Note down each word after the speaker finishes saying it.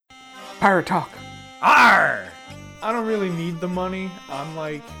Pirate talk. Arr! I don't really need the money. I'm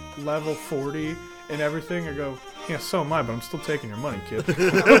like level 40 and everything. I go, yeah, so am I, but I'm still taking your money, kid.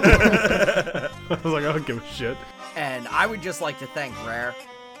 I was like, I don't give a shit. And I would just like to thank Rare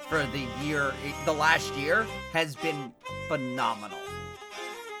for the last year has been phenomenal.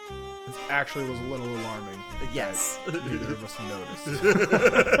 It actually was a little alarming. Yes. Neither of us noticed.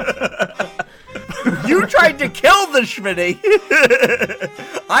 You tried to kill the Schmitty.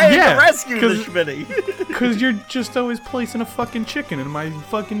 I had to rescue the Schmitty. Because you're just always placing a fucking chicken in my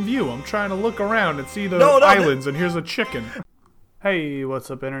fucking view. I'm trying to look around and see the islands, and here's a chicken. Hey, what's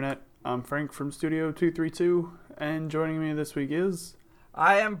up, Internet? I'm Frank from Studio 232, and joining me this week is...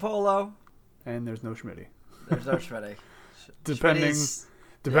 I am Polo. And there's no Schmitty. There's no Schmitty.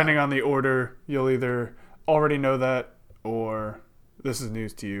 Depending on the order, you'll either already know that, or this is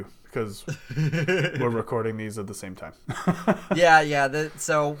news to you. Because we're recording these at the same time.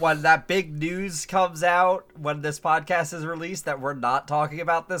 So when that big news comes out, when this podcast is released that we're not talking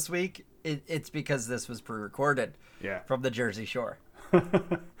about this week, it's because this was pre-recorded from the Jersey Shore.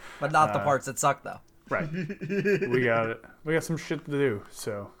 But not the parts that suck, though. Right. We got it. We got some shit to do.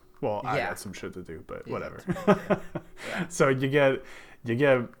 So, I got some shit to do, but whatever. So you get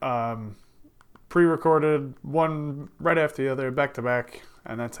pre-recorded, one right after the other, back to back.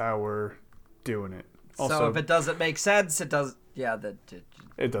 And that's how we're doing it. Also, so if it doesn't make sense, it does. Yeah,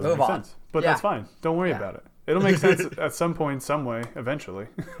 it doesn't make sense. But that's fine. Don't worry about it. It'll make sense at some point, some way, eventually.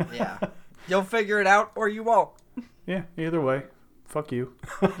 Yeah, you'll figure it out, or you won't. Yeah. Either way, fuck you.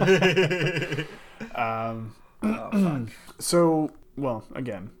 So, well,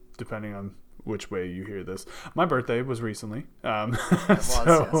 again, depending on which way you hear this, my birthday was recently.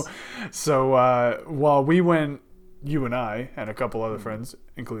 So while we went. You and I and a couple other friends,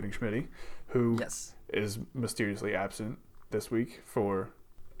 including Schmitty, who is mysteriously absent this week for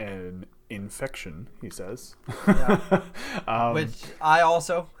an infection, he says. Yeah. Which I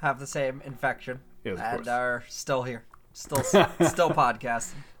also have the same infection and are still here. Still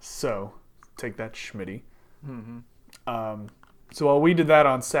podcasting. So, take that, Schmitty. Mm-hmm. So while we did that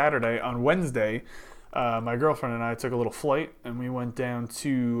on Saturday, on Wednesday, my girlfriend and I took a little flight and we went down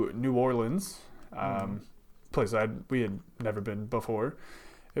to New Orleans. Place we had never been before.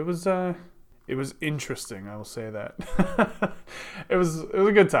 It was interesting, I will say that. it was a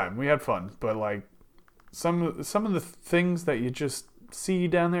good time. We had fun, but like some of the things that you just see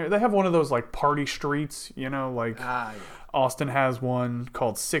down there, they have one of those like party streets, like Austin has one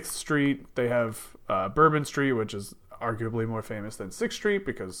called 6th Street. They have Bourbon Street, which is arguably more famous than 6th Street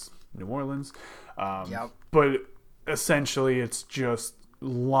because New Orleans. But essentially it's just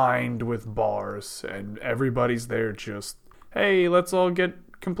lined with bars, and everybody's there just, hey, let's all get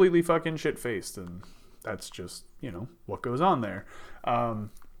completely fucking shit-faced, and that's just, what goes on there.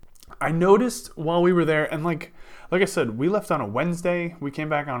 I noticed while we were there, and like I said, we left on a Wednesday, we came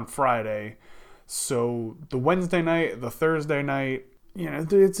back on Friday, so the Wednesday night, the Thursday night,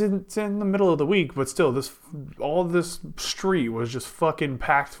 it's in the middle of the week, but still, all this street was just fucking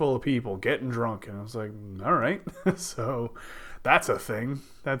packed full of people getting drunk, and I was like, all right, so... That's a thing.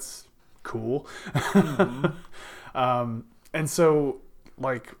 That's cool. Mm-hmm. And so,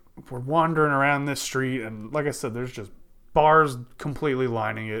 like, we're wandering around this street, and like I said, there's just bars completely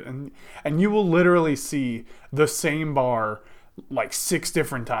lining it, and you will literally see the same bar like 6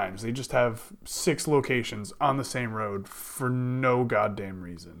 different times. They just have 6 locations on the same road for no goddamn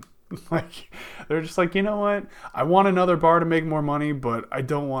reason. Like, they're just like, you know what? I want another bar to make more money, but I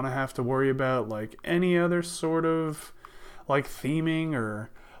don't want to have to worry about like any other sort of like theming or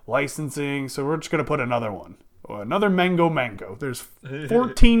licensing, so we're just gonna put another one, or another mango. There's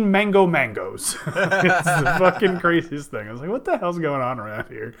 14 mangoes. It's the fucking craziest thing. I was like, what the hell's going on around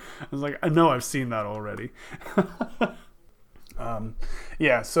here? I was like, I know I've seen that already.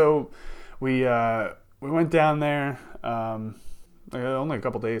 So we went down there only a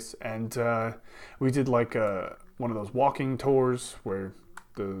couple days, and we did like one of those walking tours where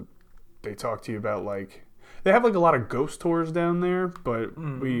they talk to you about like. They have like a lot of ghost tours down there, but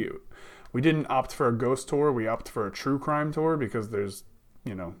we didn't opt for a ghost tour. We opted for a true crime tour because there's,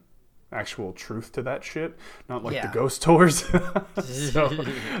 actual truth to that shit, not like the ghost tours.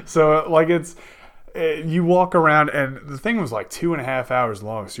 so like you walk around, and the thing was like 2.5 hours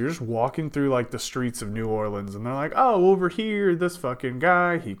long. So you're just walking through like the streets of New Orleans, and they're like, oh, over here, this fucking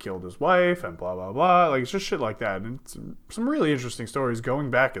guy, he killed his wife, and blah blah blah. Like it's just shit like that, and it's some really interesting stories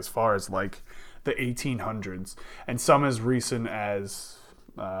going back as far as like the 1800s, and some as recent as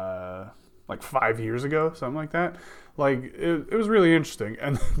like 5 years ago, something like that. Like it was really interesting.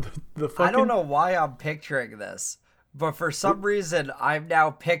 And the fucking... I don't know why I'm picturing this, but for some reason, I'm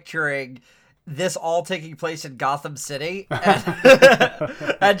now picturing this all taking place in Gotham City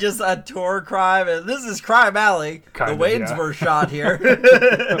and, and just a tour crime. And this is Crime Alley. The Waynes were shot here.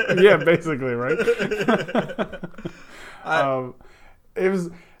 Yeah, basically, right? It was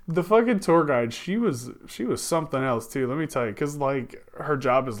the fucking tour guide. She was something else too. Let me tell you, because like her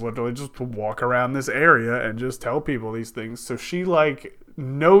job is literally just to walk around this area and just tell people these things. So she like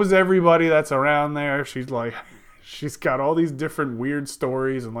knows everybody that's around there. She's got all these different weird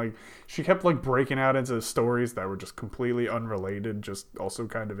stories, and like she kept like breaking out into stories that were just completely unrelated, just also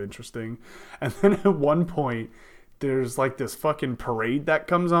kind of interesting. And then at one point there's like this fucking parade that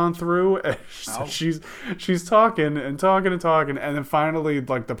comes on through, and she's talking and talking and talking, and then finally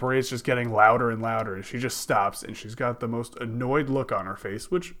like the parade's just getting louder and louder, and she just stops, and she's got the most annoyed look on her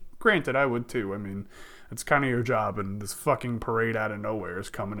face, which granted I would too. I mean, it's kind of your job, and this fucking parade out of nowhere is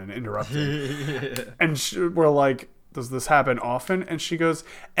coming and interrupting. And we're like, does this happen often? And she goes,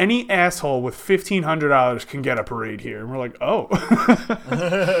 any asshole with $1,500 can get a parade here. And we're like, oh.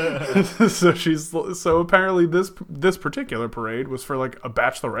 So apparently this particular parade was for like a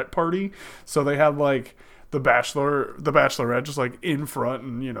bachelorette party. So they had like the bachelorette just like in front,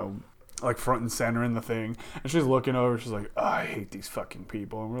 and you know, like front and center in the thing, and she's looking over, she's like, oh, I hate these fucking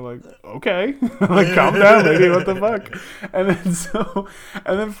people. And we're like, okay. Like, calm down, lady, what the fuck?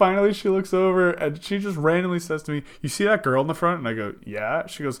 And then finally she looks over and she just randomly says to me, you see that girl in the front? And I go, yeah.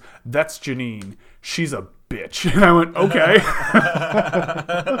 She goes, that's Janine, she's a bitch. And I went, okay.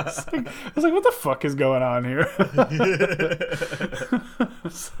 I was like, what the fuck is going on here?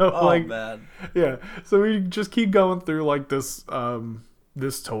 Man. Yeah, so we just keep going through like this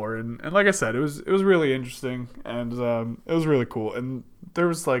tour, and like I said, it was really interesting, and it was really cool. And there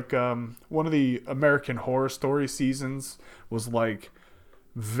was like one of the American Horror Story seasons was like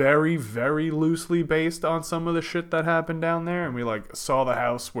very, very loosely based on some of the shit that happened down there, and we like saw the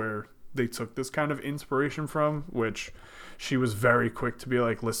house where they took this kind of inspiration from, which she was very quick to be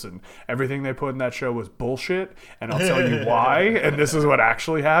like, listen, everything they put in that show was bullshit, and I'll tell you why, and this is what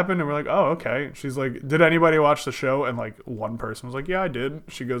actually happened. And we're like, oh, okay. She's like, did anybody watch the show? And like one person was like, yeah, I did.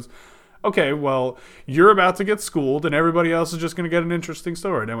 She goes, okay, well, you're about to get schooled, and everybody else is just going to get an interesting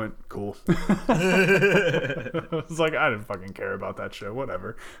story. And I went, cool. I was like, I didn't fucking care about that show.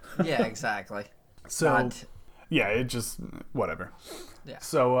 Whatever. Yeah, exactly. So, yeah, it just, whatever. Yeah.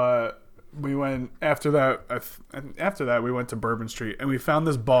 So, we went after that we went to Bourbon Street, and we found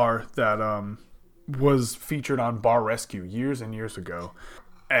this bar that was featured on Bar Rescue years and years ago.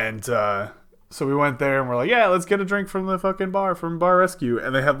 And so we went there and we're like, yeah, let's get a drink from the fucking bar from Bar Rescue.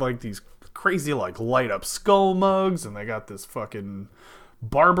 And they have like these crazy like light up skull mugs, and they got this fucking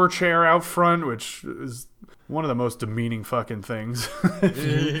barber chair out front, which is one of the most demeaning fucking things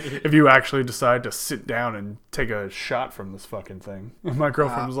if you actually decide to sit down and take a shot from this fucking thing. And my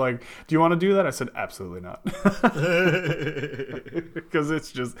girlfriend was like, do you want to do that? I said, absolutely not. Because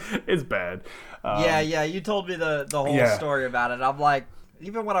it's bad. Yeah, you told me the whole story about it. I'm like,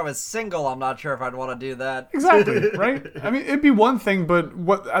 even when I was single, I'm not sure if I'd want to do that. Exactly, right? I mean, it'd be one thing, but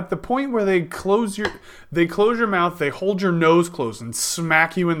what at the point where they close your mouth, they hold your nose closed and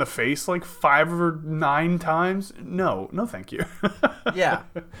smack you in the face like 5 or 9 times. No, thank you. Yeah.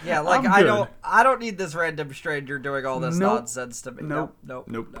 Like I don't need this random stranger doing all this nonsense to me. Nope.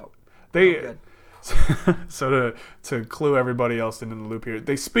 So to clue everybody else into the loop here,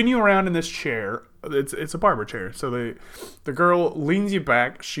 they spin you around in this chair. It's a barber chair. So the girl leans you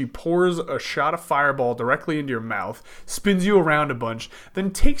back. She pours a shot of Fireball directly into your mouth, spins you around a bunch,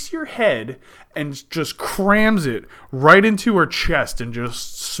 then takes your head and just crams it right into her chest and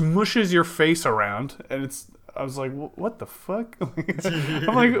just smushes your face around. And I was like, what the fuck?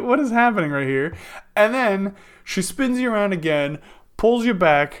 I'm like, what is happening right here? And then she spins you around again, pulls you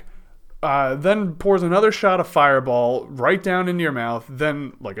back, then pours another shot of Fireball right down into your mouth.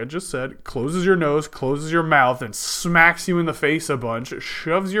 Then, like I just said, closes your nose, closes your mouth, and smacks you in the face a bunch.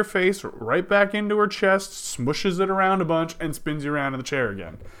 Shoves your face right back into her chest, smushes it around a bunch, and spins you around in the chair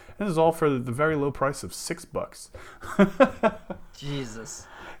again. And this is all for the very low price of $6. Jesus.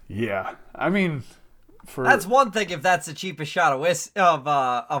 Yeah, I mean, that's one thing if that's the cheapest shot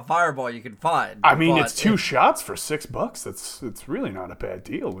of Fireball you can find. I mean, it's 2 shots for $6. It's really not a bad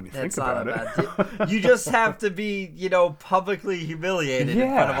deal when you think about it. You just have to be, publicly humiliated in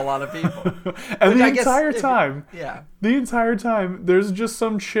front of a lot of people. And the entire time, there's just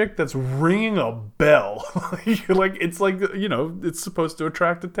some chick that's ringing a bell. It's supposed to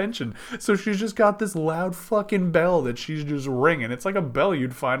attract attention. So she's just got this loud fucking bell that she's just ringing. It's like a bell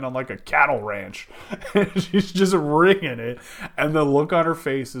you'd find on like a cattle ranch. She's just ringing it, and the look on her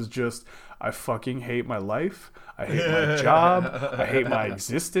face is just, I fucking hate my life. I hate my job. I hate my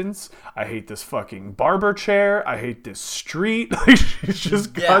existence. I hate this fucking barber chair. I hate this street. Like, she's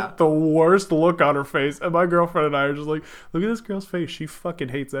just got the worst look on her face. And my girlfriend and I are just like, look at this girl's face. She fucking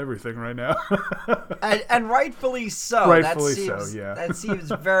hates everything right now. and rightfully so. Rightfully so, yeah. That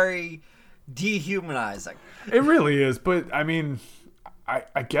seems very dehumanizing. It really is. But, I mean,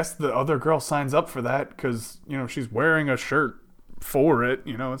 I guess the other girl signs up for that because, you know, she's wearing a shirt for it.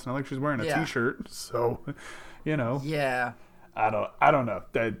 You know, it's not like she's wearing a t-shirt. So, you know. Yeah. I don't know.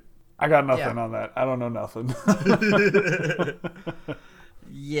 I got nothing on that. I don't know nothing.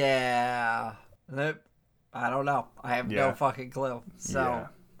 Yeah. I don't know. I have no fucking clue. So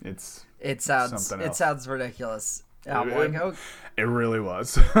it sounds ridiculous. It really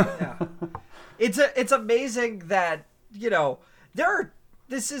was. Yeah. It's amazing that, you know,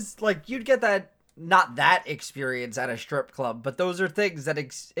 this is like, you'd get that, not that experience at a strip club, but those are things that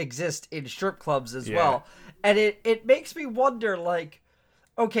exist in strip clubs as well. And it makes me wonder, like,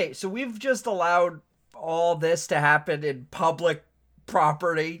 okay, so we've just allowed all this to happen in public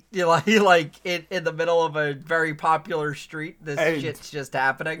property, like in the middle of a very popular street. Shit's just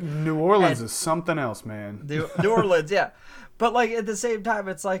happening. New Orleans is something else, man. New Orleans, yeah. But, like, at the same time,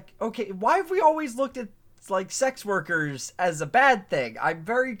 it's like, okay, why have we always looked at, like, sex workers as a bad thing? I'm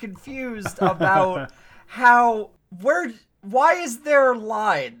very confused about why is there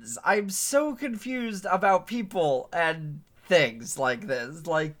lines? I'm so confused about people and things like this.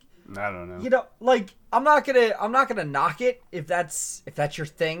 Like, I don't know. You know, like, I'm not gonna knock it if that's your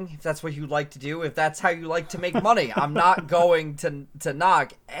thing, if that's what you like to do, if that's how you like to make money. I'm not going to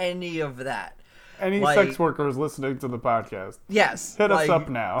knock any of that. Any sex workers listening to the podcast, yes, hit us up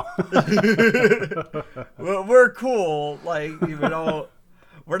now. We're cool, like, even though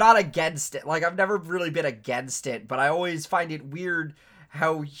we're not against it. Like, I've never really been against it, but I always find it weird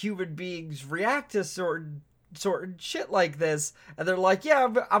how human beings react to certain shit like this, and they're like, yeah,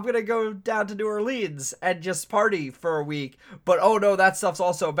 I'm gonna go down to New Orleans and just party for a week, but oh no, that stuff's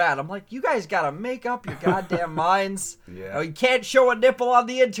also bad. I'm like, you guys gotta make up your goddamn minds. Yeah. You can't show a nipple on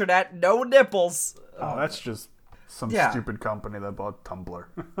the internet. No nipples. Oh, that's just some stupid company that bought Tumblr.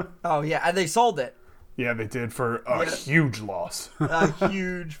 Oh yeah, and they sold it. Yeah, they did, for a huge loss. A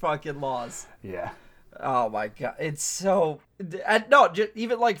huge fucking loss. Yeah. Oh my god, it's so... And no,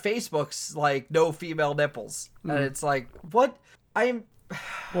 even like Facebook's like, no female nipples. And it's like, what?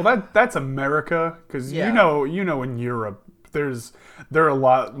 Well, that's America, because you know in Europe they're a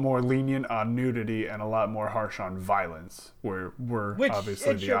lot more lenient on nudity and a lot more harsh on violence, where we're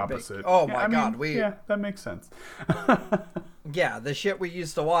obviously the opposite. Oh my god, yeah, that makes sense. Yeah, the shit we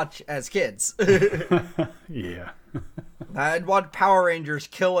used to watch as kids. Yeah. I'd watch Power Rangers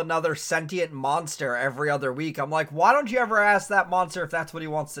kill another sentient monster every other week. I'm like, why don't you ever ask that monster if that's what he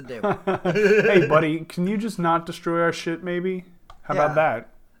wants to do? Hey, buddy, can you just not destroy our shit, maybe? How about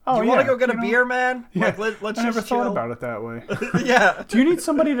that? Oh, you want to go get a beer, man? Yeah, like, let's I never just thought chill. about it that way. Yeah. Do you need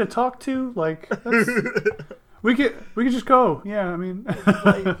somebody to talk to? Like, we could just go. Yeah, I mean...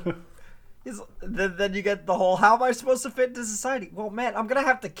 Then you get the whole, how am I supposed to fit into society? Well, man, I'm gonna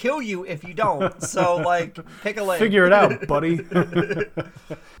have to kill you if you don't. So, like, pick a lane. Figure it out, buddy.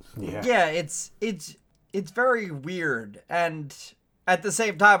 Yeah, it's very weird, and at the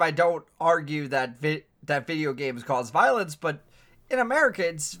same time, I don't argue that that video games cause violence, but in America,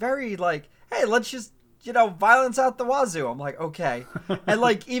 it's very like, hey, let's just, you know, violence out the wazoo. I'm like, okay. And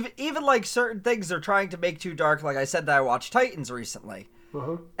like, even like certain things they're trying to make too dark. Like I said that I watched Titans recently.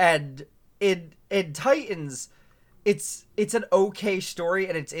 And in Titans, it's an okay story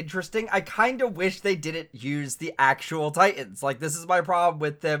and it's interesting. I kind of wish they didn't use the actual Titans. Like, this is my problem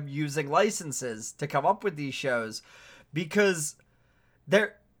with them using licenses to come up with these shows, because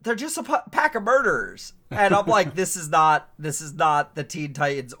they're just a pack of murderers. And I'm like, this is not the Teen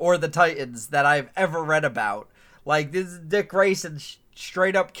Titans or the Titans that I've ever read about. Like, this is Dick Grayson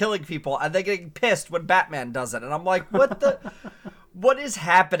straight up killing people and then getting pissed when Batman does it. And I'm like, what is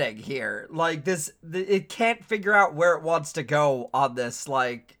happening here? Like, it can't figure out where it wants to go on this.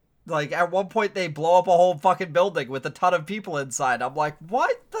 Like at one point they blow up a whole fucking building with a ton of people inside. I'm like,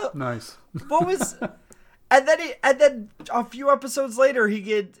 what the? Nice. What was? And then a few episodes later,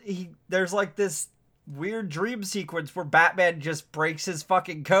 there's like this weird dream sequence where Batman just breaks his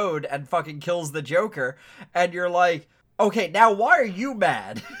fucking code and fucking kills the Joker, and you're like, okay, now why are you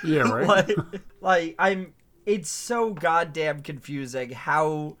mad? Yeah, right. It's so goddamn confusing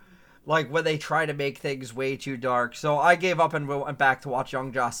how, like, when they try to make things way too dark. So I gave up and went back to watch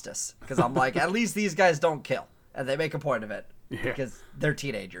Young Justice, because I'm like, at least these guys don't kill, and they make a point of it, because they're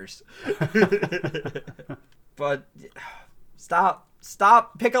teenagers. But stop,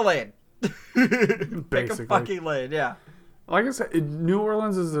 pick a lane. Pick a fucking lane, yeah. Like I said, New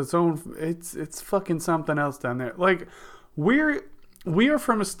Orleans is its own. It's fucking something else down there. Like we are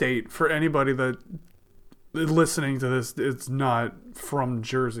from a state. For anybody that listening to this, it's not from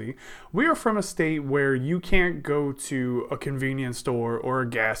Jersey. We are from a state where you can't go to a convenience store or a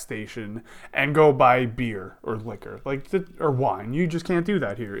gas station and go buy beer or liquor, or wine. You just can't do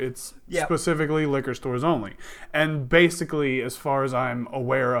that here. It's specifically liquor stores only. And basically, as far as I'm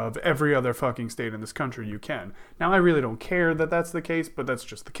aware of, every other fucking state in this country you can. Now, I really don't care that that's the case, but that's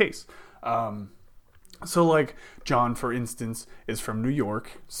just the case. So, like, John, for instance, is from New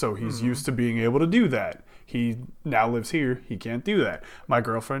York, so he's used to being able to do that. He now lives here. He can't do that. My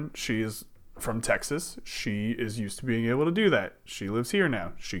girlfriend, she is from Texas. She is used to being able to do that. She lives here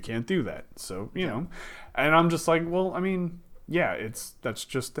now. She can't do that. So, you know, and I'm just like, well, I mean, yeah, that's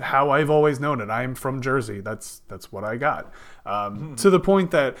just how I've always known it. I'm from Jersey. That's what I got. To the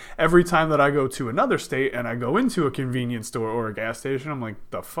point that every time that I go to another state and I go into a convenience store or a gas station, I'm like,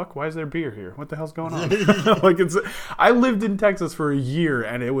 the fuck? Why is there beer here? What the hell's going on? I lived in Texas for a year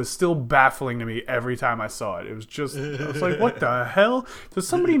and it was still baffling to me every time I saw it. It was just, I was like, what the hell? Does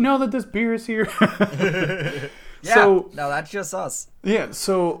somebody know that this beer is here? Yeah, so, no, that's just us. Yeah,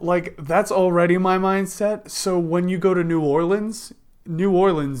 so, like, that's already my mindset. So when you go to New Orleans,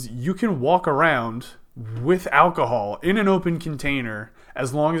 you can walk around with alcohol in an open container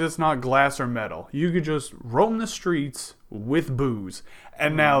as long as it's not glass or metal. You could just roam the streets with booze.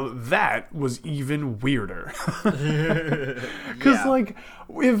 And now that was even weirder. Because, like,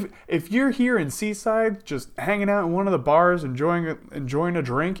 if you're here in Seaside, just hanging out in one of the bars, enjoying a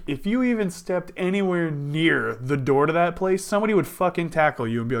drink, if you even stepped anywhere near the door to that place, somebody would fucking tackle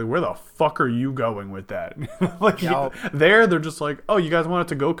you and be like, where the fuck are you going with that? They're just like, oh, you guys want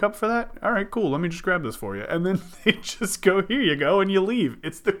a to-go cup for that? All right, cool. Let me just grab this for you. And then they just go, here you go, and you leave.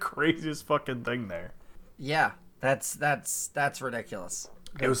 It's the craziest fucking thing there. Yeah. That's ridiculous.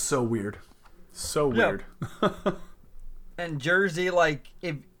 It was so weird. So weird. And Jersey,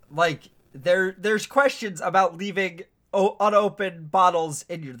 there's questions about leaving unopened bottles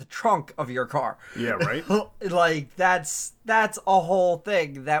in the trunk of your car. Yeah, right? Like, that's a whole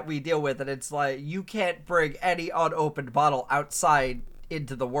thing that we deal with, and it's like, you can't bring any unopened bottle outside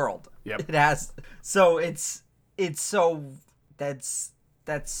into the world. Yep. It has, so it's so, that's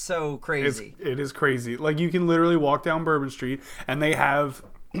so crazy. It is crazy. Like, you can literally walk down Bourbon Street and they have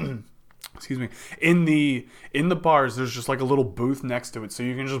excuse me, in the bars there's just like a little booth next to it, so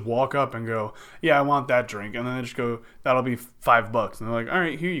you can just walk up and go, yeah, I want that drink, and then they just go, that'll be $5, and they're like, all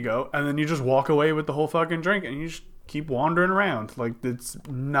right, here you go, and then you just walk away with the whole fucking drink and you just keep wandering around. Like, it's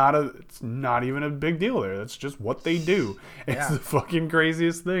not even a big deal there. That's just what they do. It's the fucking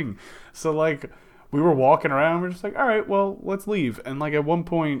craziest thing. So, like, we were walking around, we're just like, all right, well, let's leave. And, like, at one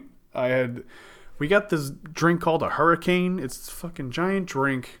point, we got this drink called a Hurricane. It's this fucking giant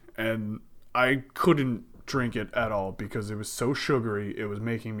drink, and I couldn't drink it at all because it was so sugary, it was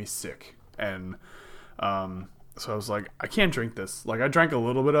making me sick. And so I was like, I can't drink this. Like, I drank a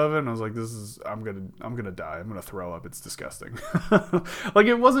little bit of it, and I was like, I'm gonna die. I'm gonna throw up. It's disgusting. Like,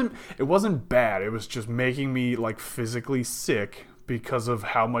 it wasn't bad. It was just making me, like, physically sick because of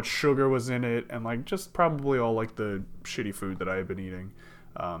how much sugar was in it, and, like, just probably all, like, the shitty food that I had been eating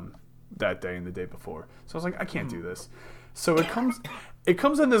that day and the day before. So I was like, I can't do this. So it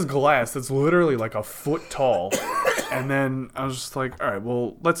comes in this glass that's literally like a foot tall, and then I was just like, all right,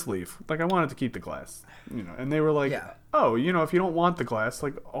 well, let's leave. Like, I wanted to keep the glass, you know. And they were like, oh, you know, if you don't want the glass,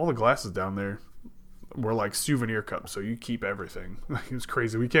 like, all the glasses down there were like souvenir cups, so you keep everything. Like, it was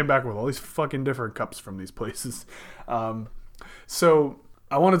crazy. We came back with all these fucking different cups from these places. So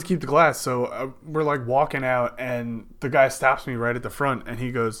I wanted to keep the glass, so we're like walking out, and the guy stops me right at the front, and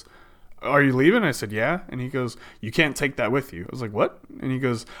he goes, are you leaving? I said, yeah. And he goes, you can't take that with you. I was like, what? And he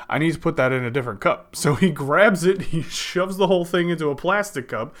goes, I need to put that in a different cup. So he grabs it, he shoves the whole thing into a plastic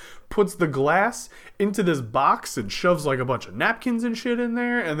cup, puts the glass into this box and shoves like a bunch of napkins and shit in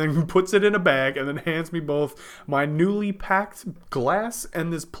there, and then puts it in a bag, and then hands me both my newly packed glass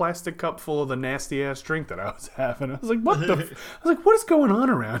and this plastic cup full of the nasty ass drink that I was having. I was like, what is going on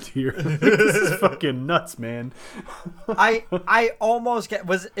around here? This is fucking nuts, man. I almost get,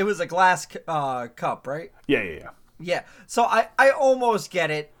 it was a glass cup, right? Yeah. So I almost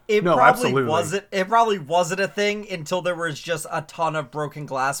get it. It probably wasn't a thing until there was just a ton of broken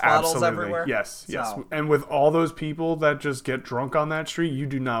glass bottles everywhere. Yes. And with all those people that just get drunk on that street, you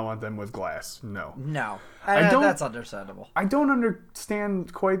do not want them with glass. No. That's understandable. I don't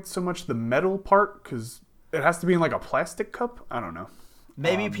understand quite so much the metal part, because it has to be in like a plastic cup. I don't know.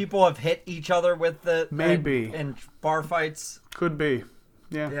 Maybe people have hit each other with the maybe in bar fights. Could be.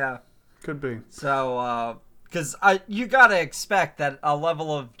 Yeah. Could be. So, because you gotta expect that a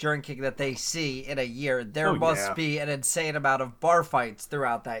level of drinking that they see in a year, there must be an insane amount of bar fights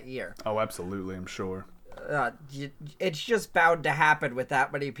throughout that year. Oh, absolutely, I'm sure. It's just bound to happen with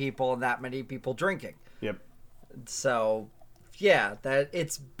that many people and that many people drinking. Yep. So, yeah, that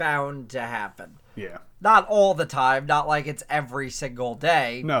it's bound to happen. Yeah. Not all the time, not like it's every single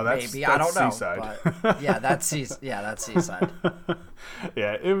day. No, that's maybe I don't know. Seaside. But yeah, that's Seaside.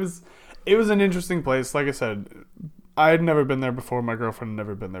 Yeah, it was an interesting place. Like I said, I had never been there before. My girlfriend had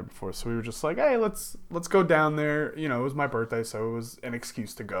never been there before, so we were just like, hey, let's go down there. You know, it was my birthday, so it was an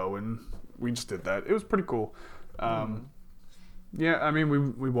excuse to go, and we just did that. It was pretty cool. Yeah, I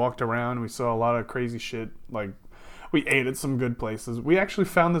mean, we walked around. We saw a lot of crazy shit. Like, we ate at some good places. We actually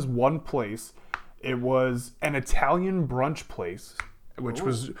found this one place. It was an Italian brunch place, which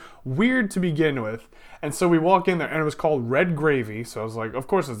was weird to begin with. And so we walk in there, and it was called Red Gravy. So I was like, of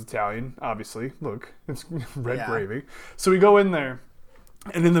course it's Italian, obviously. Look, it's red gravy. So we go in there,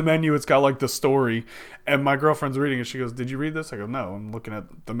 and in the menu, it's got like the story. And my girlfriend's reading it. She goes, did you read this? I go, no, I'm looking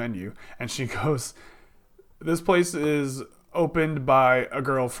at the menu. And she goes, this place is opened by a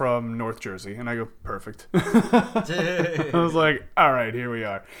girl from North Jersey. And I go, perfect. I was like, all right, here we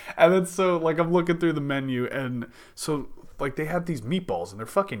are. And then so like I'm looking through the menu, and so like they have these meatballs, and they're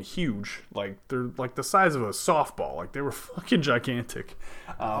fucking huge. Like they're like the size of a softball. Like they were fucking gigantic.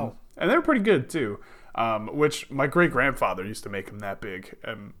 And they were pretty good too. Which my great grandfather used to make them that big,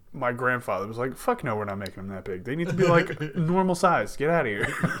 and my grandfather was like, fuck no, we're not making them that big. They need to be like normal size. Get out of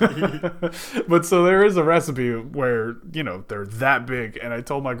here. But so there is a recipe where, you know, they're that big, and I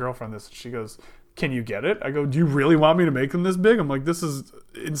told my girlfriend this, and she goes, can you get it? I go, do you really want me to make them this big? I'm like, this is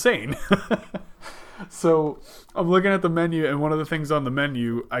insane. So I'm looking at the menu, and one of the things on the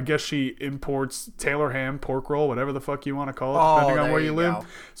menu, I guess she imports Taylor ham, pork roll, whatever the fuck you want to call it, depending on where you live. Go.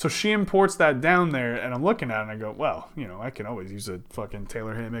 So she imports that down there, and I'm looking at it, and I go, well, you know, I can always use a fucking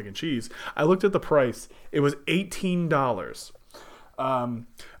Taylor ham, egg, and cheese. I looked at the price. It was $18.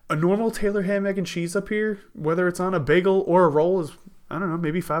 A normal Taylor ham, egg, and cheese up here, whether it's on a bagel or a roll, is, I don't know,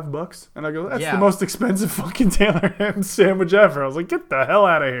 maybe $5. And I go, that's the most expensive fucking Taylor ham sandwich ever. I was like, get the hell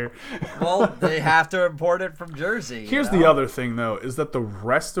out of here. Well, they have to import it from Jersey. Here's the other thing, though, is that the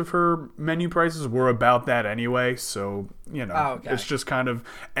rest of her menu prices were about that anyway. So, you know, It's just kind of,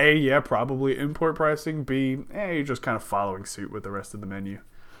 A, probably import pricing. B, you're just kind of following suit with the rest of the menu.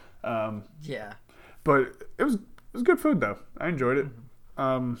 But it was good food, though. I enjoyed it.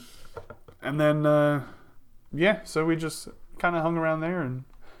 And then, so we just kind of hung around there and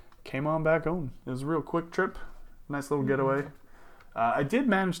came on back home. It was a real quick trip, nice little getaway. I did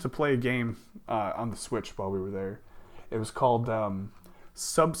manage to play a game on the Switch while we were there. It was called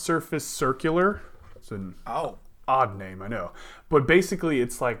Subsurface Circular. It's an odd name, I know, but basically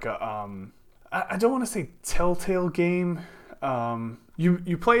it's like a, I don't want to say telltale game.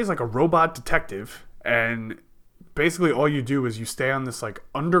 You play as like a robot detective, and basically all you do is you stay on this like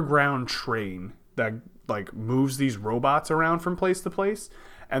underground train that like moves these robots around from place to place,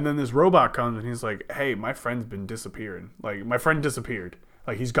 and then this robot comes and he's like, hey, my friend's been disappearing. Like, my friend disappeared.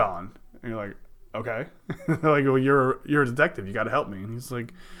 Like, he's gone. And you're like, okay. Like, well, you're a detective, you gotta help me. And he's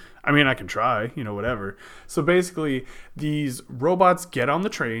like, I mean, I can try, you know, whatever. So basically these robots get on the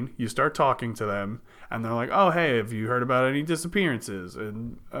train, you start talking to them, and they're like, oh, hey, have you heard about any disappearances?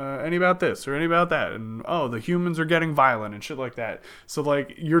 And any about this or any about that? And, oh, the humans are getting violent and shit like that. So,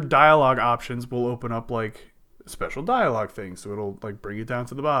 like, your dialogue options will open up, like, special dialogue things. So it'll, like, bring it down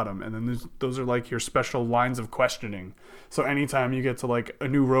to the bottom. And then those are, like, your special lines of questioning. So anytime you get to, like, a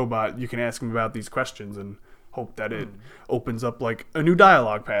new robot, you can ask them about these questions and hope that it opens up, like, a new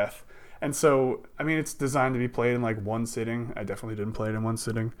dialogue path. And so, I mean, it's designed to be played in, like, one sitting. I definitely didn't play it in one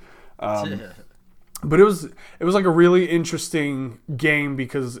sitting. But it was like a really interesting game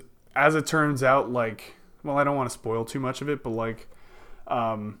because, as it turns out, like, well, I don't want to spoil too much of it, but like,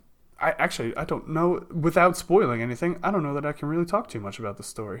 I don't know, without spoiling anything, I don't know that I can really talk too much about the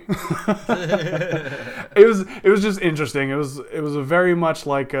story. It was just interesting. It was a very much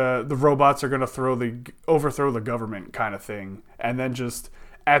like the robots are going to overthrow the government kind of thing, and then just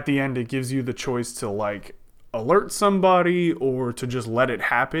at the end it gives you the choice to like alert somebody or to just let it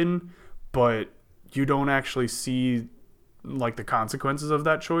happen, but you don't actually see like the consequences of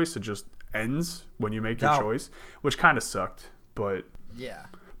that choice. It just ends when you make your choice, which kind of sucked, but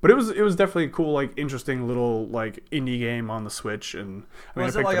it was definitely a cool, like, interesting little like indie game on the Switch. And I mean,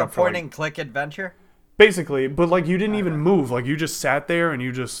 was it like a point and click adventure? Basically, but like you didn't even move. Like you just sat there and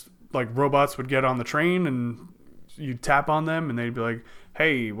you just like robots would get on the train and you'd tap on them and they'd be like,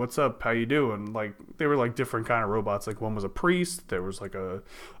 hey, what's up? How you doing? Like, they were like different kind of robots. Like, one was a priest. There was like a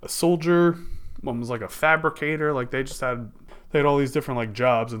soldier. One was like a fabricator. Like, they had all these different like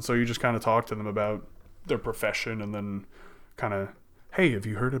jobs. And so you just kind of talk to them about their profession and then kind of, hey, have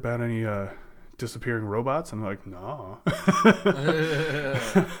you heard about any disappearing robots? And I'm like, no.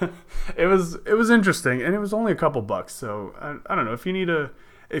 It was interesting, and it was only a couple bucks. So I don't know if you need a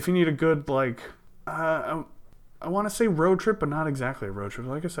good like I want to say road trip, but not exactly a road trip.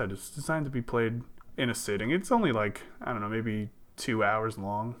 Like I said, it's designed to be played in a sitting. It's only like, I don't know, maybe 2 hours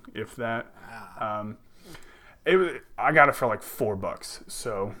long, if that. I got it for like $4,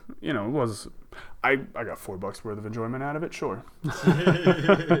 so it was. I got $4 worth of enjoyment out of it. Sure.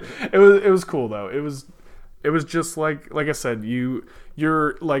 It was cool though. It was just like I said,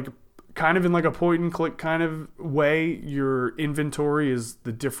 you're like kind of in like a point and click kind of way. Your inventory is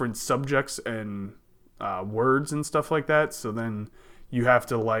the different subjects and words and stuff like that. So then you have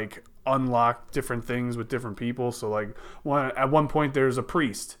to like unlock different things with different people. So like at one point there's a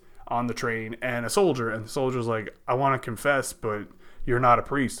priest on the train and a soldier, and the soldier's like, I want to confess, but you're not a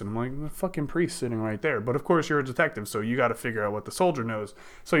priest. And I'm like, the fucking priest sitting right there. But of course you're a detective, so you got to figure out what the soldier knows.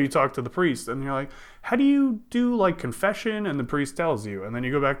 So you talk to the priest, and you're like, how do you do like confession? And the priest tells you, and then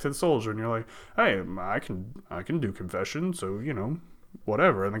you go back to the soldier, and you're like, hey, I can do confession, so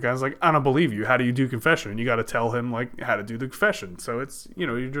whatever. And the guy's like, I don't believe you. How do you do confession? And you got to tell him like how to do the confession. So it's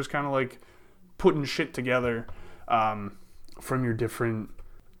you're just kind of like putting shit together from your different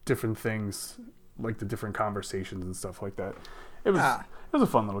things, like the different conversations and stuff like that. It was a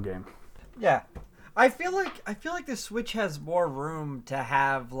fun little game. Yeah. I feel like the Switch has more room to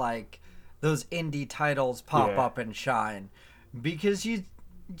have like those indie titles pop up and shine, because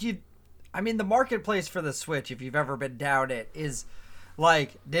I mean, the marketplace for the Switch, if you've ever been down it, is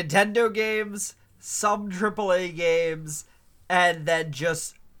like Nintendo games, some AAA games, and then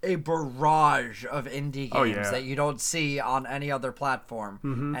just a barrage of indie games that you don't see on any other platform.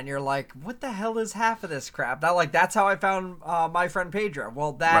 Mm-hmm. And you're like, what the hell is half of this crap? Now, like, that's how I found My Friend Pedro.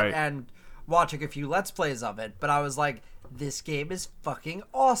 Well, that and watching a few Let's Plays of it. But I was like, this game is fucking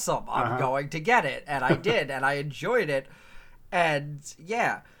awesome. I'm going to get it. And I did, and I enjoyed it. And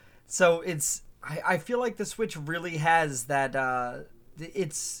yeah, so I feel like the Switch really has that.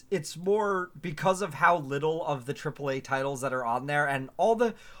 It's more because of how little of the AAA titles that are on there, and all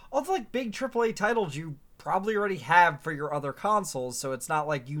the like big AAA titles you probably already have for your other consoles, so it's not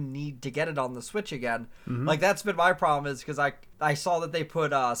like you need to get it on the Switch again. Mm-hmm. Like, that's been my problem, is because I saw that they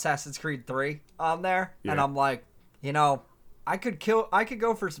put Assassin's Creed 3 on there, and I'm like, I could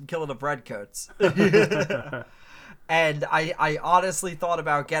go for some Killing of Redcoats. And I honestly thought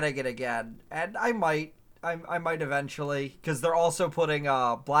about getting it again, and I might eventually, because they're also putting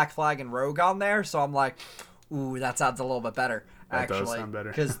Black Flag and Rogue on there, so I'm like, ooh, that sounds a little bit better, actually. That does sound better.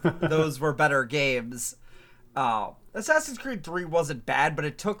 Because those were better games. Assassin's Creed 3 wasn't bad, but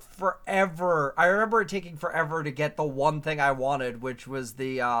it took forever. I remember it taking forever to get the one thing I wanted, which was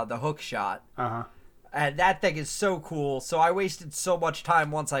the hook shot. Uh-huh. And that thing is so cool. So I wasted so much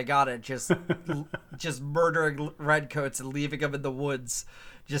time once I got it, just murdering redcoats and leaving them in the woods,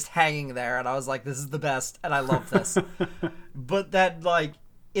 just hanging there. And I was like, this is the best, and I love this. But then, like,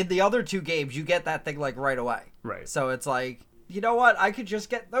 in the other two games, you get that thing, like, right away. Right. So it's like, you know what? I could just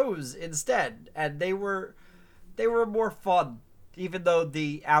get those instead. And they were more fun, even though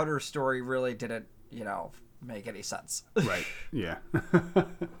the outer story really didn't, make any sense. Right. Yeah.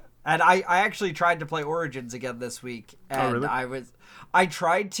 And I actually tried to play Origins again this week, and really? I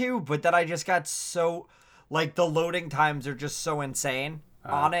tried to, but then I just got so, like, the loading times are just so insane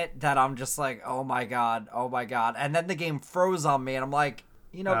on it that I'm just like, oh my god, and then the game froze on me, and I'm like,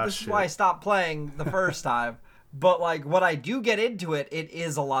 this is why I stopped playing the first time. But, like, when I do get into it, it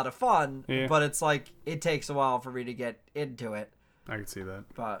is a lot of fun, but it's like, it takes a while for me to get into it. I can see that.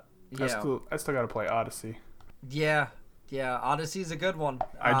 But, I still got to play Odyssey. Yeah, Odyssey's a good one.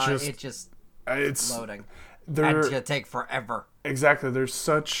 It's loading. And it's going to take forever. Exactly. There's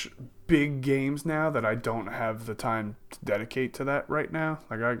such big games now that I don't have the time to dedicate to that right now.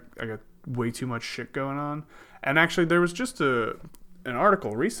 Like, I got way too much shit going on. And actually, there was just an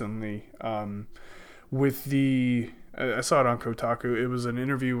article recently with I saw it on Kotaku. It was an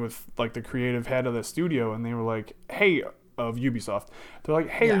interview with, like, the creative head of the studio, and they were like, hey, of Ubisoft. They're like,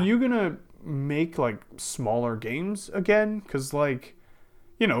 hey, are you going to make, like, smaller games again? Because, like,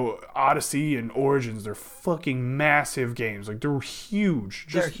 Odyssey and Origins, they're fucking massive games. Like, they're huge.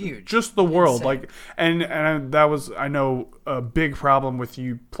 They're huge. Just the world. Insane. Like, and that was, I know, a big problem with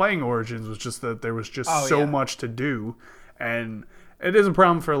you playing Origins was just that there was just so much to do. And it is a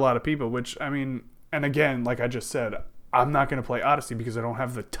problem for a lot of people, which, I mean, and again, like I just said, I'm not going to play Odyssey because I don't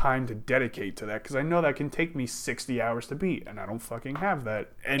have the time to dedicate to that, because I know that can take me 60 hours to beat, and I don't fucking have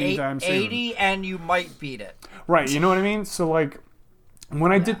that anytime soon. 80 and you might beat it. Right, you know what I mean? So like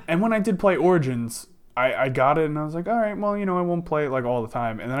when I did play Origins, I got it and I was like, all right, well, you know, I won't play it like all the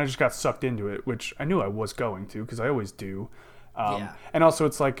time, and then I just got sucked into it, which I knew I was going to, because I always do. And also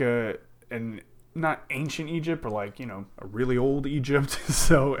it's like an not ancient Egypt, but like, you know, a really old Egypt.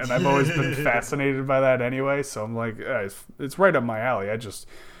 So, and I've always been fascinated by that anyway. So I'm like, it's right up my alley.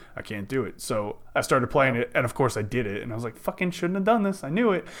 I can't do it. So I started playing it, and of course I did it, and I was like, fucking shouldn't have done this. I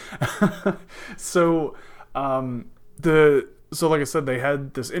knew it. So, so like I said, they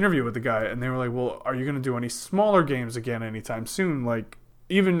had this interview with the guy, and they were like, well, are you going to do any smaller games again anytime soon? Like,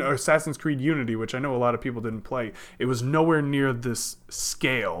 even Assassin's Creed Unity, which I know a lot of people didn't play, it was nowhere near this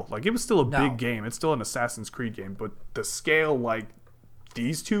scale. Like, it was still a big game. It's still an Assassin's Creed game, but the scale, like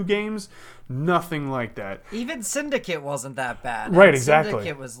these two games, nothing like that. Even Syndicate wasn't that bad. Right, exactly.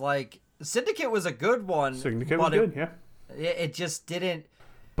 Syndicate was a good one. Syndicate was good, yeah. It just didn't.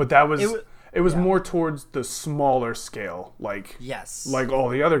 But it was more towards the smaller scale, like all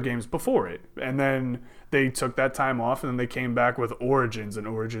the other games before it. And then they took that time off, and then they came back with Origins, and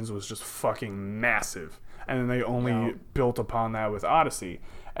Origins was just fucking massive. And then they only built upon that with Odyssey.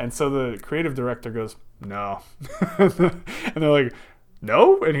 And so the creative director goes, no. And they're like,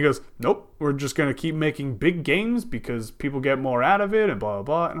 no? And he goes, nope, we're just going to keep making big games because people get more out of it and blah, blah,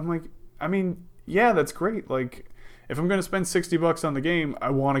 blah. And I'm like, I mean, yeah, that's great. Like, if I'm going to spend $60 on the game, I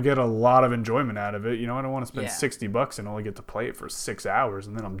want to get a lot of enjoyment out of it. You know, I don't want to spend $60 and only get to play it for 6 hours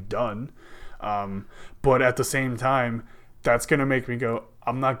and then I'm done. But at the same time, that's going to make me go,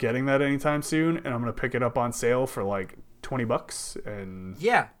 I'm not getting that anytime soon, and I'm going to pick it up on sale for like $20, and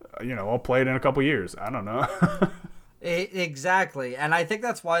you know, I'll play it in a couple years. I don't know. Exactly. And I think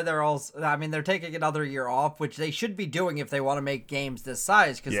that's why they're taking another year off, which they should be doing if they want to make games this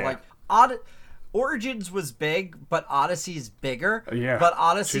size, because Origins was big, but Odyssey's bigger. Yeah. But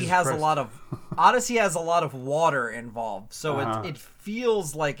Odyssey has a lot of water involved, so it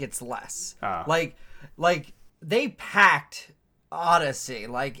feels like it's less. Like they packed Odyssey.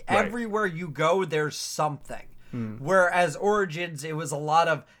 Like everywhere you go, there's something. Whereas Origins, it was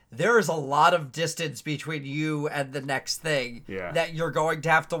there's a lot of distance between you and the next thing that you're going to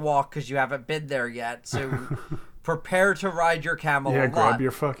have to walk because you haven't been there yet. So prepare to ride your camel a lot. Grab your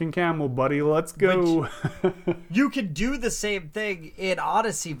fucking camel, buddy. Let's go. You can do the same thing in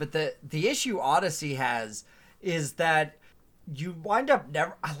Odyssey, but the issue Odyssey has is that you wind up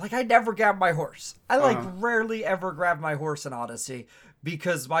I never grab my horse. I rarely ever grab my horse in Odyssey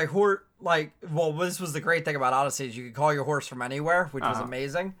because my horse, this was the great thing about Odyssey is you could call your horse from anywhere, which was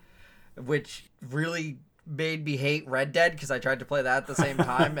amazing, which really made me hate Red Dead because I tried to play that at the same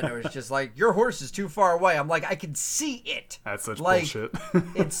time, and it was just like, your horse is too far away. I'm like, I can see it. That's such bullshit.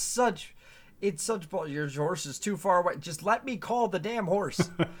 It's such bullshit. Your horse is too far away. Just let me call the damn horse.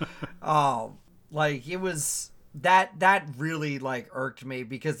 It was that really irked me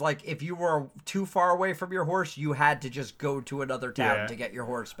because if you were too far away from your horse, you had to just go to another town to get your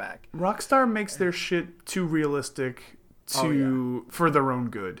horse back. Rockstar makes their shit too realistic for their own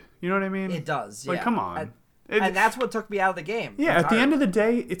good. You know what I mean? It does. Come on. And that's what took me out of the game. Yeah, at the end of the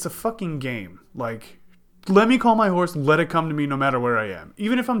day, it's a fucking game. Let me call my horse, let it come to me no matter where I am.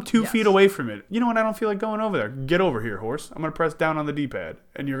 Even if I'm 2 feet away from it. You know what? I don't feel like going over there. Get over here, horse. I'm going to press down on the D-pad,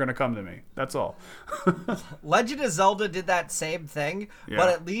 and you're going to come to me. That's all. Legend of Zelda did that same thing, but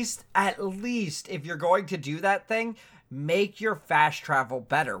at least, if you're going to do that thing, make your fast travel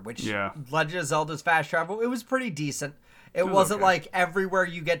better, which Legend of Zelda's fast travel, it was pretty decent. It wasn't like everywhere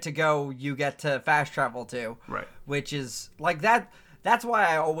you get to go, you get to fast travel to. Right. Which is like that. That's why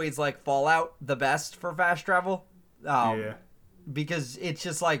I always like Fallout the best for fast travel. Because it's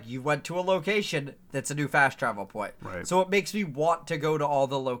just like you went to a location that's a new fast travel point. Right. So it makes me want to go to all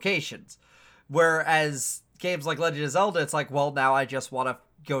the locations. Whereas games like Legend of Zelda, it's like, well, now I just want to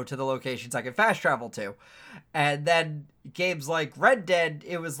go to the locations I can fast travel to. And then games like Red Dead,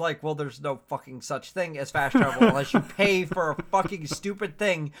 it was like, well, there's no fucking such thing as fast travel unless you pay for a fucking stupid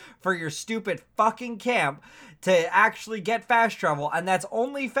thing for your stupid fucking camp to actually get fast travel. And that's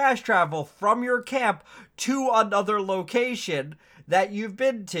only fast travel from your camp to another location that you've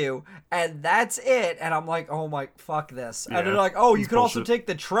been to, and that's it. And I'm like, oh my, fuck this. And they're like, oh, you could also take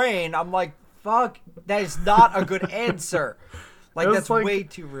the train. I'm like, fuck, that is not a good answer. That's way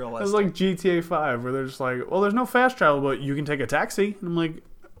too realistic. It's like GTA 5, where they're just like, well, there's no fast travel, but you can take a taxi. And I'm like,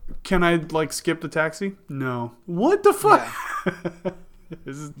 can I, skip the taxi? No. What the fuck? Yeah.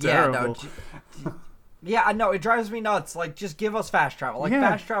 This is terrible. Yeah, I know. It drives me nuts. Like, just give us fast travel. Like,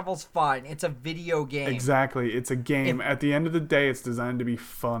 fast travel's fine. It's a video game. Exactly. It's a game. At the end of the day, it's designed to be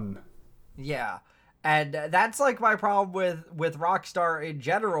fun. Yeah. And that's, like, my problem with Rockstar in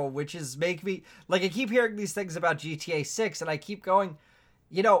general, which is make me... Like, I keep hearing these things about GTA 6, and I keep going,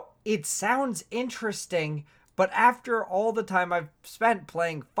 you know, it sounds interesting, but after all the time I've spent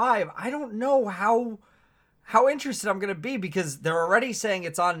playing 5, I don't know how interested I'm going to be, because they're already saying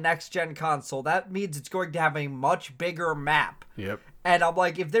it's on next-gen console. That means it's going to have a much bigger map. Yep. And I'm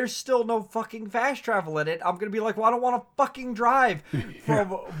like, if there's still no fucking fast travel in it, I'm going to be like, well, I don't want to fucking drive from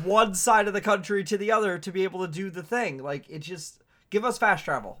one side of the country to the other to be able to do the thing. Like, it just, give us fast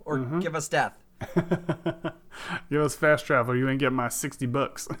travel or give us death. Give us fast travel. You ain't getting my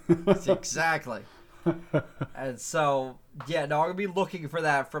 $60. Exactly. And so, yeah, no, I'm going to be looking for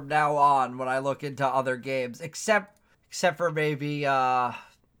that from now on when I look into other games, except for maybe,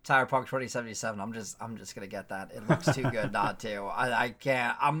 Cyberpunk 2077. I'm just gonna get that. It looks too good not to. I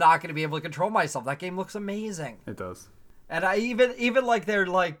can't. I'm not gonna be able to control myself. That game looks amazing. It does. And I even like they're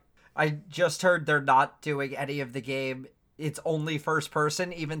like, I just heard they're not doing any of the game. It's only first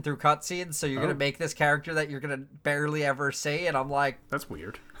person, even through cutscenes. So you're gonna make this character that you're gonna barely ever see. And I'm like, that's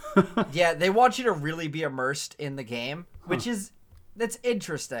weird. Yeah, they want you to really be immersed in the game, which that's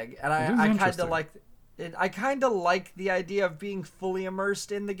interesting. And I kind of like. I kind of like the idea of being fully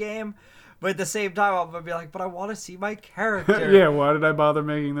immersed in the game, but at the same time, I'm going to be like, but I want to see my character. Yeah, why did I bother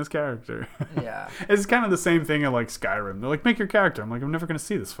making this character? Yeah. It's kind of the same thing in, like, Skyrim. They're like, make your character. I'm like, I'm never going to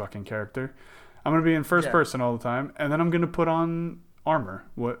see this fucking character. I'm going to be in first person all the time, and then I'm going to put on armor.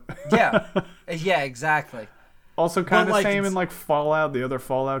 What? Yeah. Yeah, exactly. Also kind of same in, like, Fallout, the other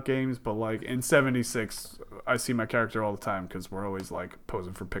Fallout games, but, like, in 76, I see my character all the time because we're always, like,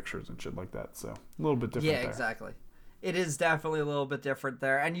 posing for pictures and shit like that, so a little bit different there. Exactly. It is definitely a little bit different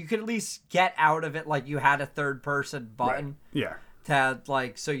there, and you could at least get out of it, like, you had a third-person button. Right. Yeah. To,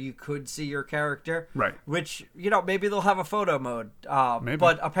 like, so you could see your character. Right. Which, you know, maybe they'll have a photo mode. Maybe.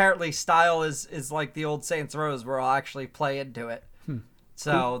 But apparently style is like the old Saints Row, where I'll actually play into it.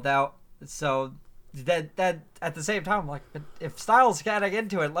 So cool. That at the same time, I'm like, if style's getting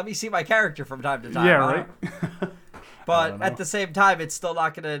into it, let me see my character from time to time. Yeah, right. But at the same time, it's still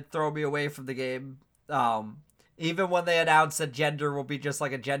not going to throw me away from the game. Even when they announced that gender will be just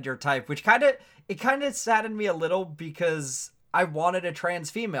like a gender type, which kind of saddened me a little, because I wanted a trans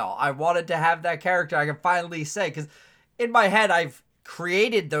female. I wanted to have that character I can finally say, because in my head, I've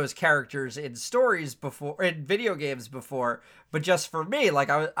created those characters in stories before, in video games before, but just for me, like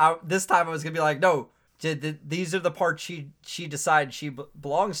I this time I was gonna be like, no, these are the parts she decides she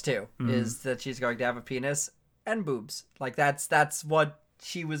belongs to, is that she's going to have a penis and boobs. Like that's what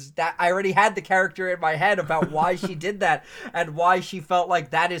she was. That I already had the character in my head about why she did that and why she felt like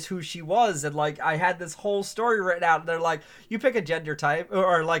that is who she was, and like I had this whole story written out. And they're like, you pick a gender type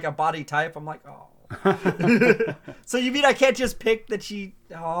or like a body type. I'm like, oh. So you mean I can't just pick that she?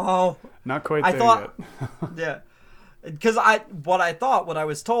 Oh, not quite there yet. Yeah, because what I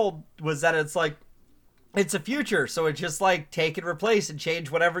was told was that it's like it's a future, so it's just like take and replace and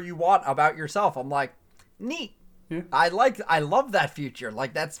change whatever you want about yourself. I'm like, neat. Yeah. I love that future.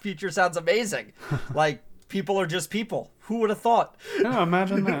 Like that future sounds amazing. Like people are just people. Who would have thought? Yeah,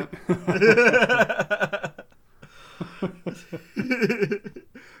 imagine that.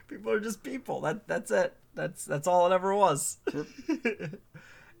 People are just people. That's it. That's all it ever was.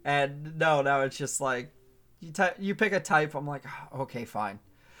 And no, it's just like you pick a type. I'm like, oh, okay, fine.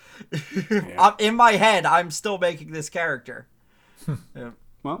 Yeah. In my head, I'm still making this character. Yeah.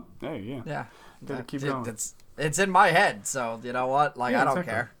 Well, hey, yeah. Gotta keep going. It's in my head, so you know what? Like I don't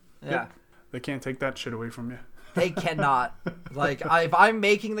care. Yeah. They can't take that shit away from you. They cannot. Like if I'm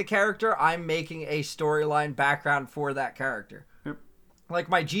making the character, I'm making a storyline background for that character. Yep. Like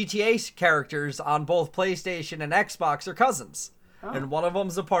my GTA characters on both PlayStation and Xbox are cousins. Oh. And one of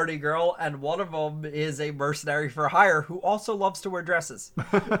them's a party girl, and one of them is a mercenary for hire who also loves to wear dresses.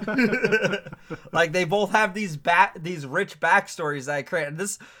 Like they both have these rich backstories that I create. And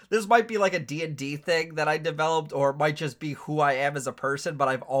this might be like a D&D thing that I developed, or it might just be who I am as a person, but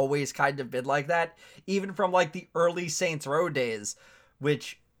I've always kind of been like that, even from like the early Saints Row days,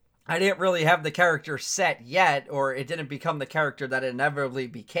 which I didn't really have the character set yet, or it didn't become the character that it inevitably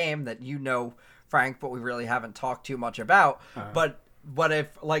became, that you know, Frank, but we really haven't talked too much about. But what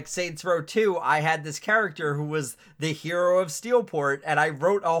if, like Saints Row 2, I had this character who was the hero of Steelport, and I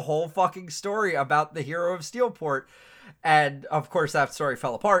wrote a whole fucking story about the hero of Steelport, and of course that story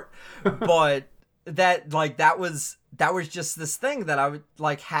fell apart. But that was just this thing that I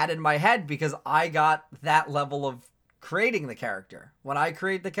like had in my head, because I got that level of creating the character. When I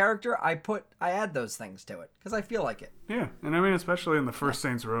create the character, I add those things to it because I feel like it. Yeah, and I mean, especially in the first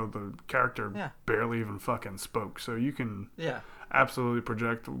Saints Row, the character barely even fucking spoke, so you can absolutely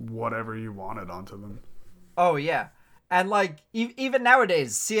project whatever you wanted onto them. Oh yeah, and like even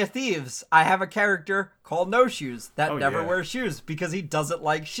nowadays, Sea of Thieves, I have a character called No Shoes that never wears shoes because he doesn't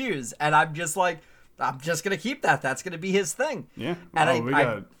like shoes, and I'm just like, I'm just gonna keep that. That's gonna be his thing. Yeah,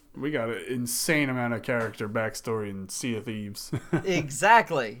 and we got an insane amount of character backstory in Sea of Thieves.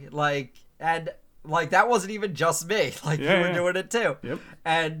 Exactly. And that wasn't even just me. Like, you were doing it too. Yep.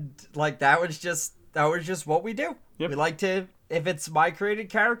 And like, that was just what we do. Yep. We like to, if it's my created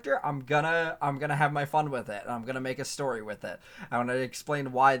character, I'm gonna have my fun with it. I'm gonna make a story with it. I want to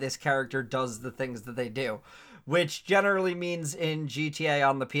explain why this character does the things that they do. Which generally means in GTA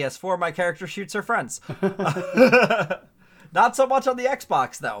on the PS4, my character shoots her friends. Not so much on the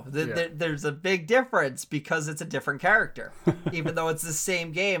Xbox, though. There's a big difference because it's a different character. Even though it's the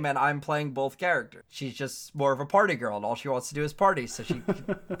same game and I'm playing both characters. She's just more of a party girl, and all she wants to do is party. So she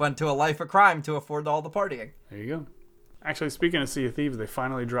went to a life of crime to afford all the partying. There you go. Actually, speaking of Sea of Thieves, they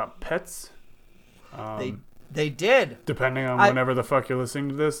finally dropped pets. They did. Depending on whenever the fuck you're listening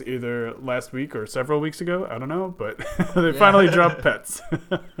to this, either last week or several weeks ago. I don't know, but they finally dropped pets.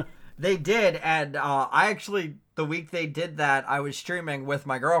 They did, and I actually, the week they did that, I was streaming with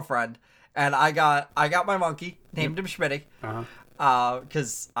my girlfriend, and I got my monkey, named him Schmitty,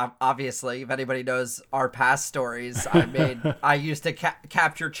 because obviously, if anybody knows our past stories, I used to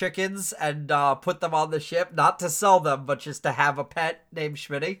capture chickens and put them on the ship, not to sell them, but just to have a pet named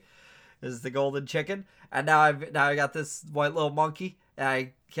Schmitty, is the golden chicken, and now I got this white little monkey,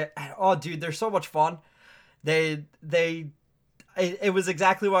 and oh dude, they're so much fun. It was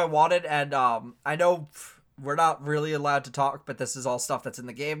exactly what I wanted, and I know we're not really allowed to talk, but this is all stuff that's in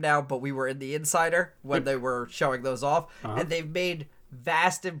the game now, but we were in the Insider when they were showing those off, and they've made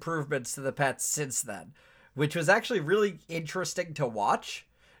vast improvements to the pets since then, which was actually really interesting to watch,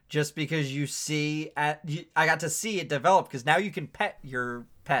 just because I got to see it develop, because now you can pet your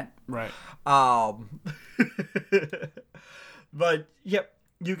pet. Right. But, yep.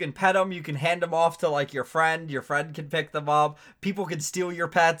 You can pet them. You can hand them off to like your friend. Your friend can pick them up. People can steal your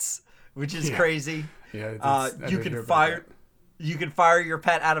pets, which is crazy. Yeah. You can fire. You can fire your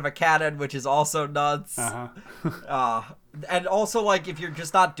pet out of a cannon, which is also nuts. And also, like, if you're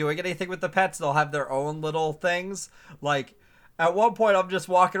just not doing anything with the pets, they'll have their own little things. Like, at one point, I'm just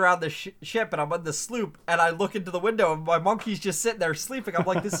walking around the ship, and I'm on the sloop, and I look into the window, and my monkey's just sitting there sleeping. I'm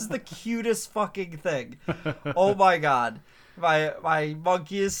like, this is the cutest fucking thing. Oh my god. My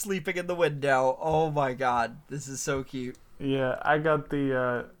monkey is sleeping in the window. Oh my god, this is so cute. Yeah, I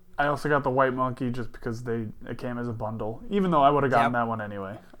also got the white monkey just because it came as a bundle. Even though I would have gotten that one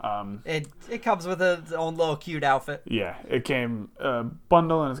anyway. It comes with its own little cute outfit. Yeah, it came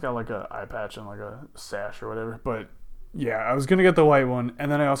bundle, and it's got like a eye patch and like a sash or whatever. But yeah, I was gonna get the white one,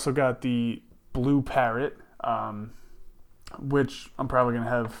 and then I also got the blue parrot, which I'm probably gonna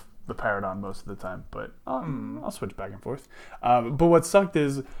have the parrot on most of the time, but I'll switch back and forth. But what sucked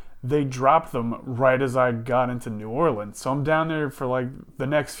is they dropped them right as I got into New Orleans, so I'm down there for like the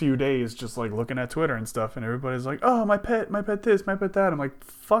next few days, just like looking at Twitter and stuff, and everybody's like, "Oh, my pet this, my pet that." I'm like,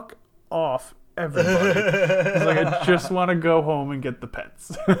 "Fuck off, everybody!" It's like, I just want to go home and get the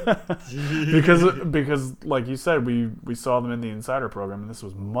pets because like you said, we saw them in the Insider program, and this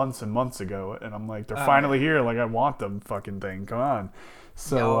was months and months ago, and I'm like, they're finally here. Like, I want them, fucking thing. Come on.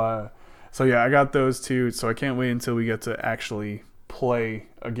 So yeah, I got those two. So I can't wait until we get to actually play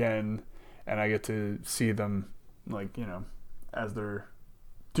again, and I get to see them, like, you know, as they're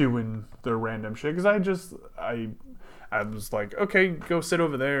doing their random shit. Because I was like, okay, go sit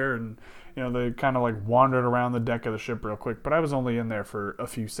over there, and you know, they kind of like wandered around the deck of the ship real quick. But I was only in there for a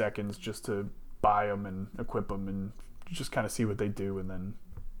few seconds just to buy them and equip them and just kind of see what they do, and then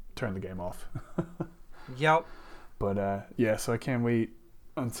turn the game off. Yep. But yeah, so I can't wait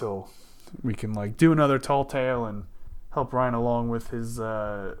until we can like do another Tall Tale and help Ryan along with his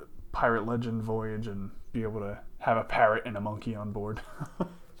pirate legend voyage and be able to have a parrot and a monkey on board.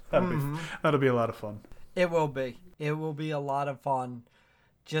 That'll be a lot of fun. It will be. It will be a lot of fun.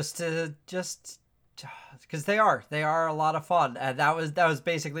 Just because they are a lot of fun, and that was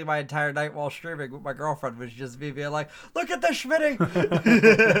basically my entire night while streaming with my girlfriend, was just me being like, "Look at the Schmitty!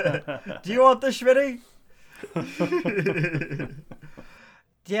 Do you want the Schmitty?"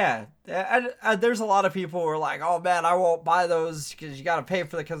 Yeah, and there's a lot of people who are like, "Oh man, I won't buy those because you got to pay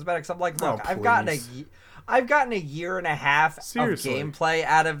for the cosmetics." I'm like, look, I've gotten a year and a half of gameplay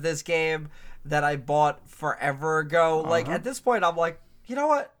out of this game that I bought forever ago. Like, at this point, I'm like, you know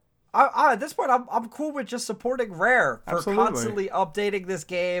what? at this point, I'm cool with just supporting Rare for constantly updating this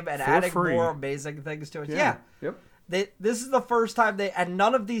game and adding more amazing things to it. Yeah. Yep. This is the first time and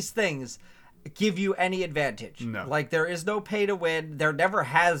none of these things give you any advantage. No. Like, there is no pay to win. There never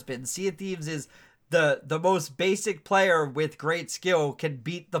has been. Sea of Thieves is the most basic player with great skill can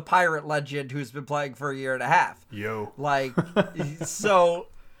beat the pirate legend who's been playing for a year and a half. Yo. Like, so,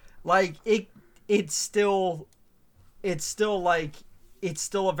 like, it's still like, it's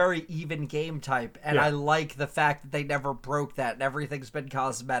still a very even game type. And I like the fact that they never broke that and everything's been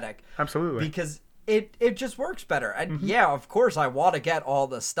cosmetic. Absolutely. Because it just works better. And yeah, of course I want to get all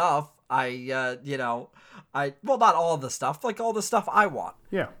the stuff. Well, not all the stuff, like all the stuff I want.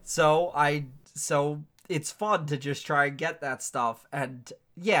 Yeah. So it's fun to just try and get that stuff. And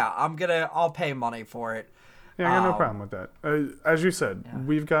yeah, I'll pay money for it. Yeah, I got no problem with that. As you said,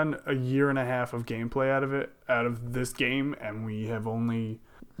 we've gotten a year and a half of gameplay out of this game, and we have only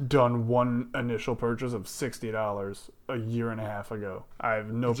done one initial purchase of $60 a year and a half ago. I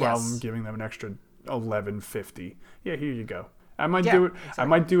have no problem giving them an extra $11.50. Yeah, here you go. I might do it. Exactly. I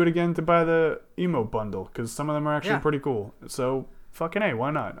might do it again to buy the emote bundle because some of them are actually pretty cool. So fucking A,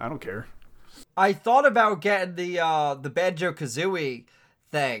 why not? I don't care. I thought about getting the Banjo-Kazooie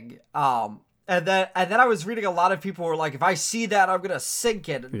thing. And then I was reading a lot of people were like, if I see that, I'm gonna sink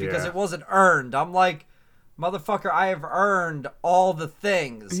it because it wasn't earned. I'm like, motherfucker, I have earned all the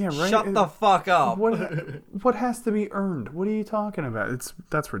things. Yeah, right? Shut the fuck up. What has to be earned? What are you talking about?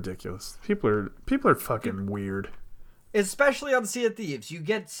 That's ridiculous. People are fucking weird. Especially on Sea of Thieves, you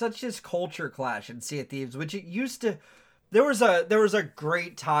get such this culture clash in Sea of Thieves, which it used to. There was a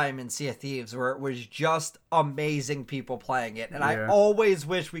great time in Sea of Thieves where it was just amazing people playing it, and I always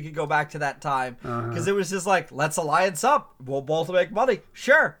wish we could go back to that time because it was just like, let's alliance up, we'll both make money,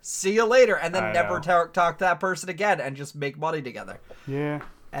 sure, see you later, and then never talk to that person again and just make money together. Yeah,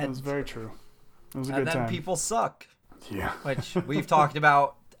 that was very true. It was a good time. And then people suck. Yeah, which we've talked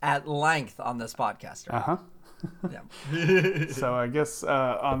about at length on this podcast. Right? Yeah. So I guess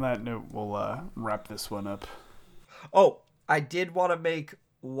on that note, we'll wrap this one up. Oh, I did want to make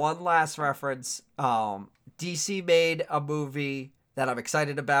one last reference. DC made a movie that I'm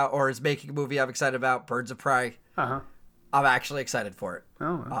excited about, or is making a movie I'm excited about, Birds of Prey. Uh-huh. I'm actually excited for it.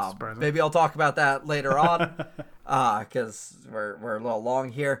 Oh, that's surprising. Maybe I'll talk about that later on, because we're a little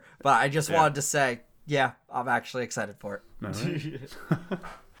long here. But I just wanted to say, I'm actually excited for it. All right.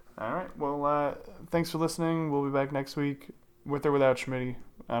 All right. Well, thanks for listening. We'll be back next week, with or without Schmitty.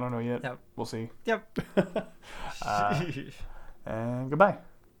 I don't know yet. Yep. We'll see. Yep. And goodbye.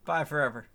 Bye forever.